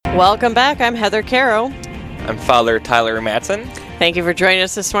Welcome back. I'm Heather Caro. I'm Father Tyler Matson. Thank you for joining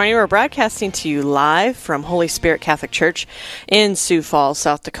us this morning. We're broadcasting to you live from Holy Spirit Catholic Church in Sioux Falls,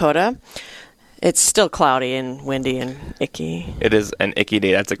 South Dakota. It's still cloudy and windy and icky. It is an icky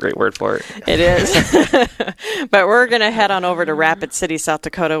day. That's a great word for it. It is. But we're going to head on over to Rapid City, South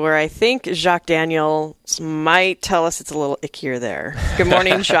Dakota, where I think Jacques Daniels might tell us it's a little ickier there. Good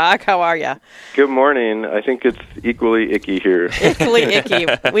morning, Jacques. How are you? Good morning. I think it's equally icky here. Equally icky.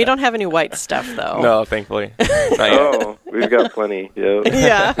 We don't have any white stuff, though. No, thankfully. Oh, we've got plenty.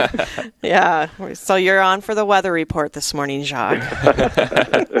 Yeah. Yeah. So you're on for the weather report this morning, Jacques.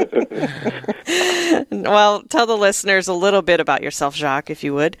 Well, tell the listeners a little bit about yourself, Jacques, if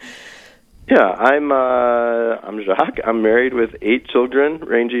you would. Yeah, I'm Jacques. I'm married with 8 children,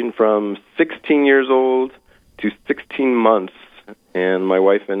 ranging from 16 years old to 16 months. And my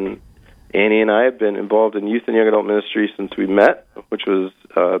wife and Annie and I have been involved in youth and young adult ministry since we met, which was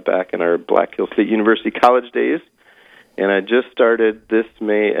back in our Black Hill State University college days. And I just started this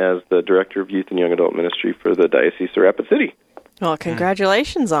May as the director of youth and young adult ministry for the Diocese of Rapid City. Well,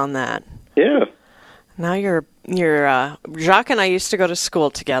 congratulations on that. Yeah. Now you're Jacques and I used to go to school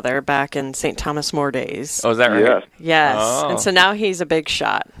together back in St. Thomas More days. Oh, is that right? Yes. Yes. Oh. And so now he's a big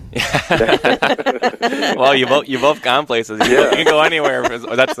shot. Well, you both gone places. You can go anywhere.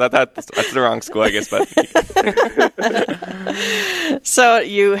 That's the wrong school, I guess. But So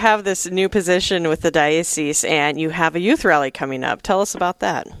you have this new position with the diocese, and you have a youth rally coming up. Tell us about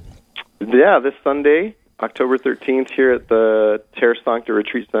that. Yeah, this Sunday, October 13th, here at the Terra Sancta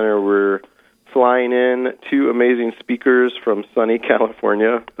Retreat Center, we're flying in 2 amazing speakers from sunny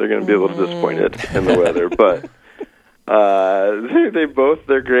California. They're going to be a little disappointed in the weather, but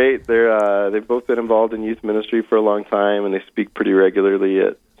they're great. They've both been involved in youth ministry for a long time, and they speak pretty regularly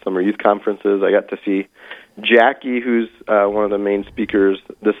at summer youth conferences. I got to see Jackie, who's one of the main speakers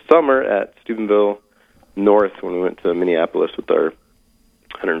this summer at Steubenville North when we went to Minneapolis with our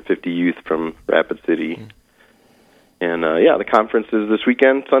 150 youth from Rapid City. And, the conference is this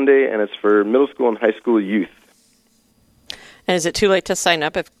weekend, Sunday, and it's for middle school and high school youth. And is it too late to sign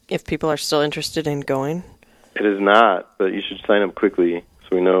up if people are still interested in going? It is not, but you should sign up quickly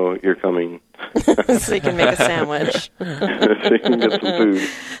so we know you're coming. So you can make a sandwich. So you can get some food.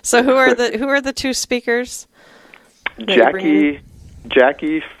 So who are the 2 speakers? Jackie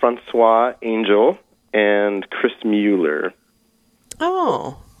Francois Angel and Chris Mueller.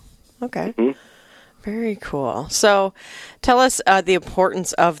 Oh, okay. Mm-hmm. Very cool. So tell us the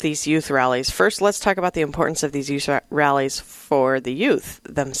importance of these youth rallies. First, let's talk about the importance of these youth rallies for the youth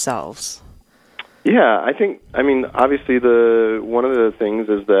themselves. Yeah, obviously one of the things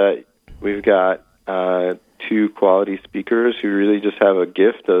is that we've got 2 quality speakers who really just have a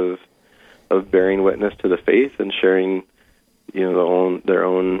gift of bearing witness to the faith and sharing, their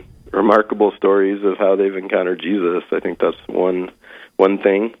own remarkable stories of how they've encountered Jesus. I think that's one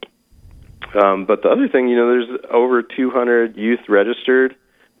thing. But the other thing, there's over 200 youth registered,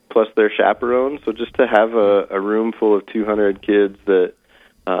 plus their chaperones. So just to have a room full of 200 kids, that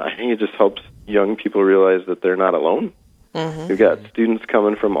I think it just helps young people realize that they're not alone. Mm-hmm. We've got students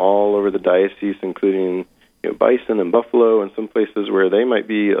coming from all over the diocese, including Bison and Buffalo, and some places where they might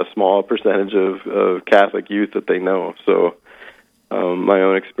be a small percentage of Catholic youth that they know. So my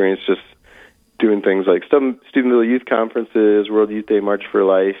own experience just doing things like some Steubenville Youth Conferences, World Youth Day, March for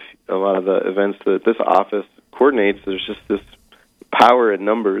Life, a lot of the events that this office coordinates, there's just this power in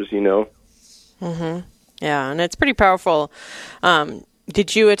numbers, Mm-hmm. Yeah, and it's pretty powerful.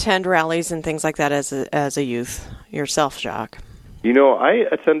 Did you attend rallies and things like that as a youth yourself, Jacques? I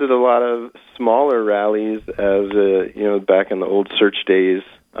attended a lot of smaller rallies as back in the old search days.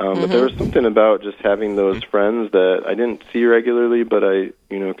 But there was something about just having those friends that I didn't see regularly, but I,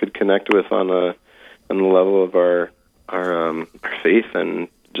 could connect with on the level of our faith, and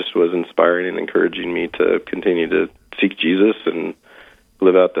just was inspiring and encouraging me to continue to seek Jesus and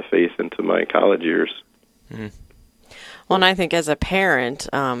live out the faith into my college years. Mm-hmm. Well, and I think as a parent,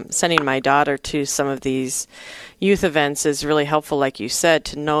 sending my daughter to some of these youth events is really helpful, like you said,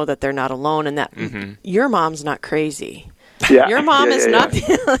 to know that they're not alone and that your mom's not crazy. Yeah. Your mom is not.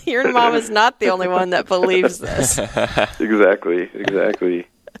 Your mom is not the only one that believes this. Exactly.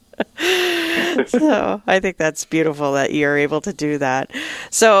 So I think that's beautiful that you're able to do that.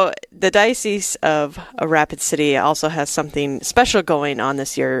 So the Diocese of Rapid City also has something special going on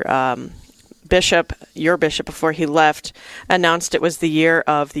this year. Your bishop, before he left, announced it was the year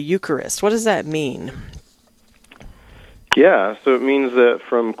of the Eucharist. What does that mean? Yeah, so it means that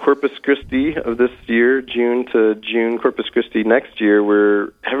from Corpus Christi of this year, June to June, Corpus Christi next year,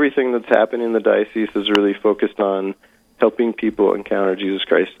 where everything that's happening in the diocese is really focused on helping people encounter Jesus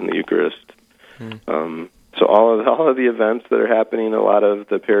Christ in the Eucharist. So all of the events that are happening, a lot of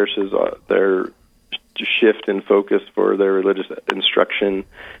the parishes, their shift in focus for their religious instruction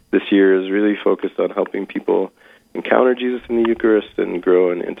this year is really focused on helping people encounter Jesus in the Eucharist and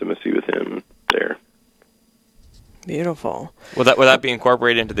grow in intimacy with Him there. Beautiful. Will that be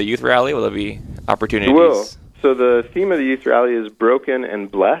incorporated into the youth rally? Will there be opportunities? It will. So the theme of the youth rally is broken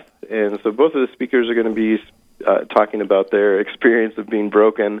and blessed, and so both of the speakers are going to be talking about their experience of being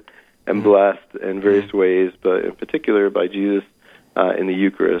broken and blessed in various ways, but in particular by Jesus in the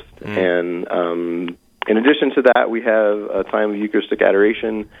Eucharist. And in addition to that, we have a time of Eucharistic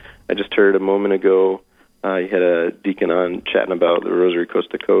adoration. I just heard a moment ago you had a deacon on chatting about the Rosary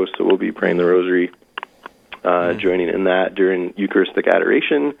Coast to Coast, so we'll be praying the Rosary, joining in that during Eucharistic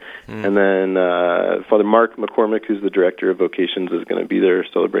adoration. And then Father Mark McCormick, who's the director of vocations, is going to be there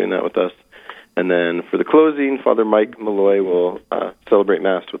celebrating that with us. And then for the closing, Father Mike Malloy will celebrate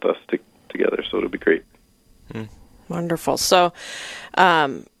Mass with us together, so it'll be great. Wonderful. So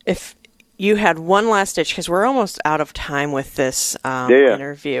if you had one last ditch, because we're almost out of time with this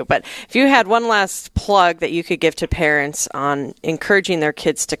interview, but if you had one last plug that you could give to parents on encouraging their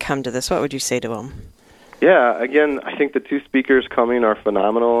kids to come to this, what would you say to them? Yeah, again, I think the two speakers coming are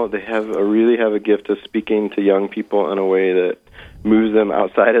phenomenal. They really have a gift of speaking to young people in a way that moves them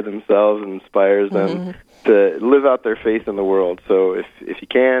outside of themselves and inspires them to live out their faith in the world. So if you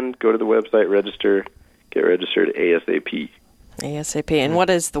can, go to the website, get registered ASAP. ASAP. And what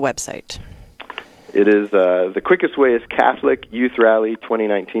is the website? It is, the quickest way is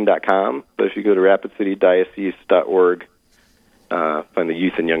CatholicYouthRally2019.com, but if you go to rapidcitydiocese.org, find the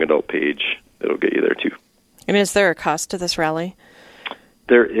youth and young adult page, it'll get you there too. And is there a cost to this rally?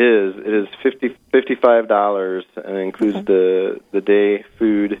 There is. It is $55, and it includes the day,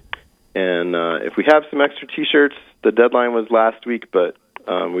 food, and if we have some extra T-shirts, the deadline was last week, but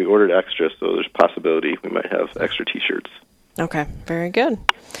we ordered extra, so there's a possibility we might have extra T-shirts. Okay, very good.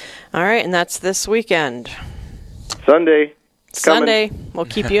 All right, and that's this weekend. Sunday. We'll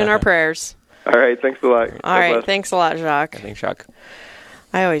keep you in our prayers. All right, thanks a lot. All right, thanks a lot, Jacques. Thanks, Jacques.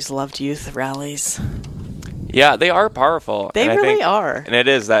 I always loved youth rallies. Yeah, they are powerful. They really are. And it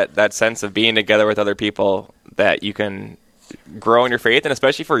is that sense of being together with other people that you can grow in your faith, and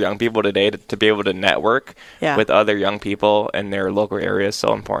especially for young people today, to be able to network with other young people in their local area is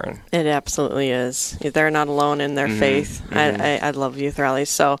so important. It absolutely is. They're not alone in their faith. I love youth rallies.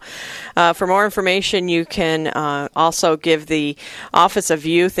 So for more information, you can also give the Office of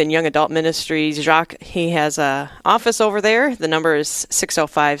Youth and Young Adult Ministries. Jacques, he has a office over there. The number is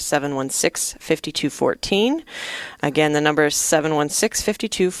 605-716-5214. Again, the number is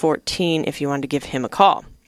 716-5214 if you want to give him a call.